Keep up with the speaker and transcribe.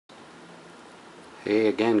Hey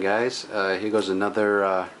again, guys. Here goes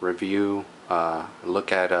another review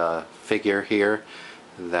look at a figure here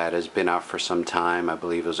that has been out for some time. I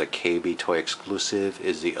believe it was a KB Toy exclusive.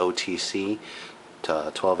 Is the OTC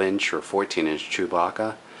 12-inch or 14-inch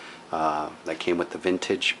Chewbacca that came with the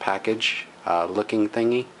vintage package looking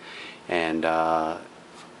thingy, and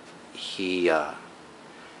he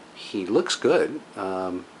looks good.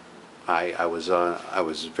 I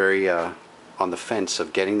was very on the fence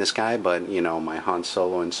of getting this guy, but you know, my Han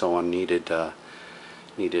Solo and so on needed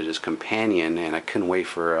his companion, and I couldn't wait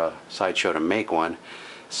for Sideshow to make one,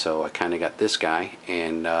 so I kind of got this guy,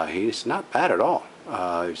 and he's not bad at all.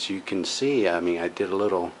 As you can see, I mean, I did a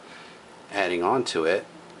little adding on to it,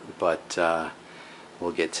 but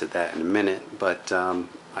we'll get to that in a minute. But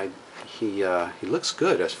he looks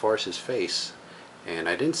good as far as his face. And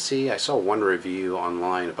I saw one review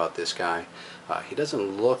online about this guy. He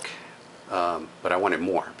doesn't look, but I wanted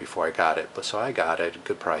more before I got it. But so I got it at a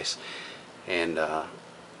good price, and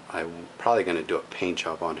I'm probably going to do a paint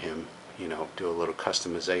job on him. You know, do a little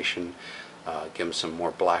customization, give him some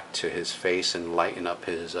more black to his face, and lighten up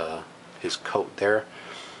his coat there.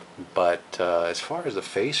 But as far as the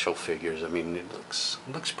facial figures, I mean, it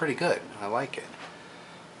looks pretty good. I like it,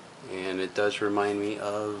 and it does remind me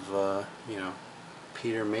of you know,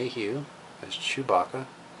 Peter Mayhew as Chewbacca.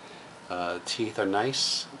 Teeth are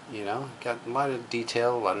nice, you know, got a lot of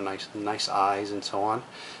detail, a lot of nice eyes and so on.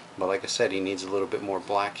 But like I said, he needs a little bit more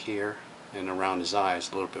black here, and around his eyes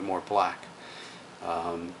a little bit more black.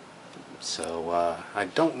 So I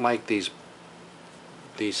don't like these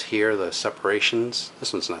here, the separations.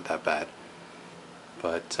 This one's not that bad,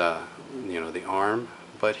 but you know, the arm.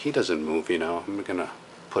 But he doesn't move, you know. I'm gonna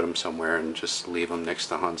put him somewhere and just leave him next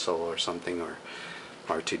to Han Solo or something, or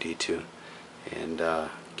R2-D2, and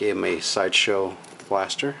gave him a Sideshow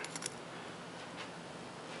blaster.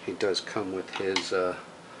 He does come with his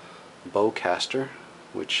bowcaster,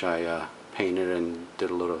 which I painted and did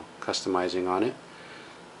a little customizing on it,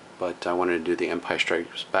 but I wanted to do the Empire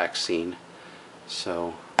Strikes Back scene,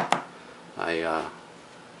 so I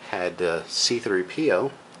had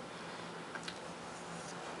C-3PO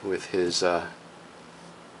with his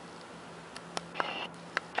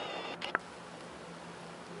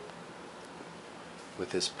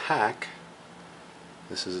pack.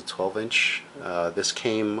 This is a 12-inch. This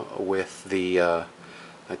came with the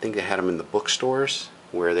I think they had them in the bookstores,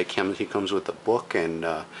 where he comes with the book and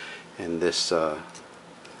this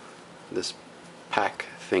this pack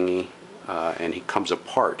thingy, and he comes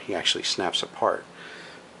apart. He actually snaps apart.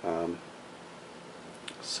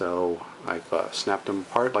 So I've snapped him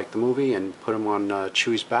apart like the movie and put him on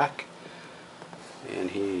Chewie's back,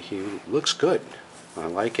 and he looks good. I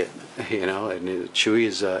like it, you know, and Chewie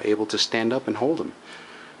is able to stand up and hold him.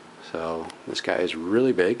 So this guy is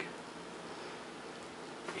really big,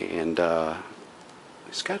 and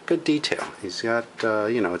he's got good detail. He's got,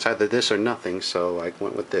 you know, it's either this or nothing, so I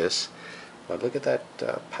went with this. But look at that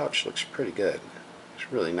pouch, looks pretty good.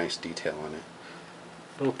 There's really nice detail on it.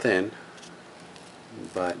 A little thin,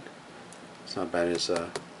 but it's not bad as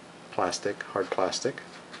plastic, hard plastic.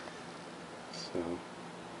 So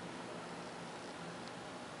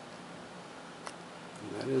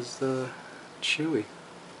that is the Chewie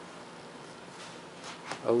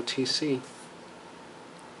OTC.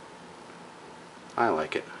 I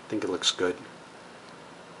like it. I think it looks good.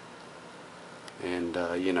 And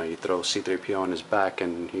you know, you throw C-3PO on his back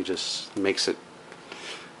and he just makes it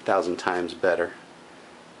 1,000 times better.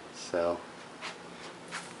 So,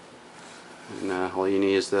 and all you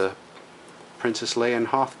need is the Princess Leia and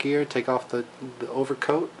Hoth gear. Take off the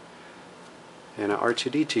overcoat and an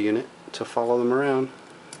R2-D2 unit to follow them around,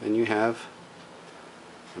 and you have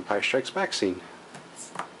Empire Strikes Back scene.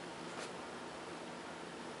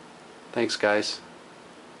 Thanks, guys.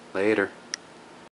 Later.